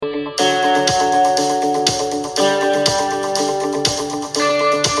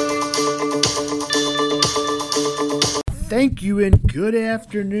Thank you and good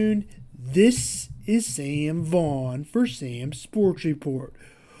afternoon. This is Sam Vaughn for Sam's Sports Report.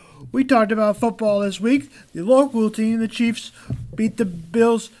 We talked about football this week. The local team, the Chiefs, beat the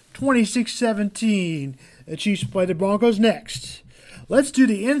Bills 26-17. The Chiefs play the Broncos next. Let's do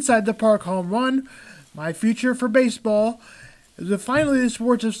the inside the park home run. My future for baseball. Finally, the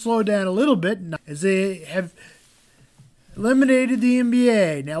sports have slowed down a little bit as they have eliminated the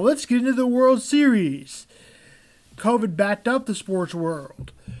NBA. Now let's get into the World Series. COVID backed up the sports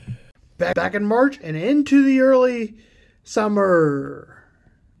world. Back in March and into the early summer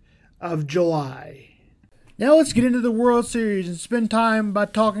of July. Now let's get into the World Series and spend time by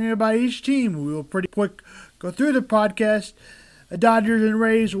talking about each team. We will pretty quick go through the podcast. The Dodgers and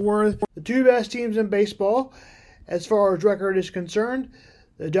Rays were the two best teams in baseball as far as record is concerned.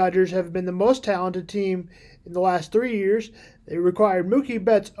 The Dodgers have been the most talented team in the last 3 years. They required Mookie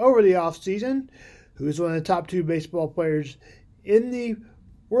Betts over the offseason, who is one of the top two baseball players in the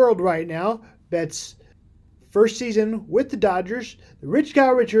world right now. Betts' first season with the Dodgers, the rich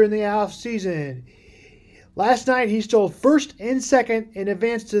got richer in the offseason. Last night he stole first and second and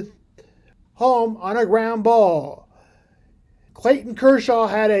advanced to home on a ground ball. Clayton Kershaw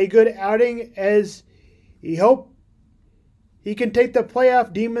had a good outing as he hoped he can take the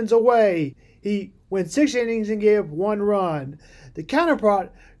playoff demons away. He went 6 innings and gave 1 run. The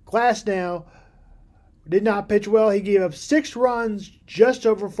counterpart, Glasnow, did not pitch well. He gave up 6 runs, just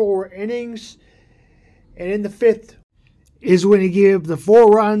over 4 innings. And in the 5th is when he gave the 4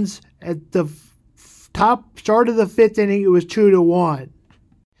 runs. At the top start of the 5th inning, it was 2-1.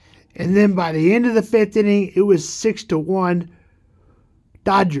 And then by the end of the 5th inning, it was 6-1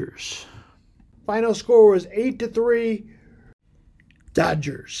 Dodgers. Final score was 8-3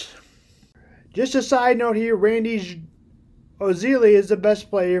 Dodgers. Just a side note here, Randy Ozzie is the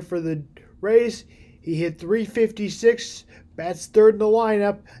best player for the Rays. He hit .356, bats third in the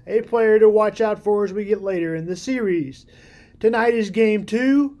lineup, a player to watch out for as we get later in the series. Tonight is Game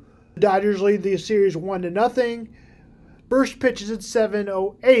 2. The Dodgers lead the series 1-0. First pitch is at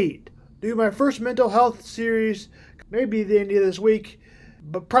 7:08. Do my first mental health series, maybe the end of this week,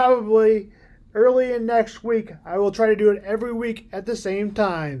 but probably early in next week. I will try to do it every week at the same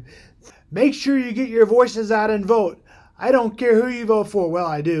time. Make sure you get your voices out and vote. I don't care who you vote for. Well,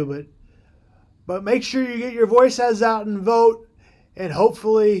 I do, but make sure you get your voices out and vote. And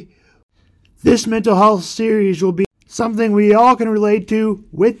hopefully this mental health series will be something we all can relate to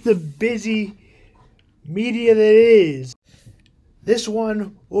with the busy media that it is. This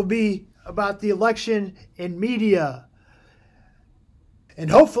one will be about the election and media. And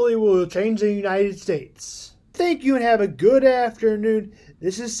hopefully we'll change the United States. Thank you and have a good afternoon.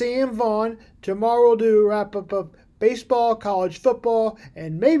 This is Sam Vaughn. Tomorrow we'll do a wrap-up of baseball, college football,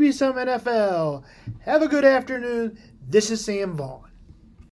 and maybe some NFL. Have a good afternoon. This is Sam Vaughn.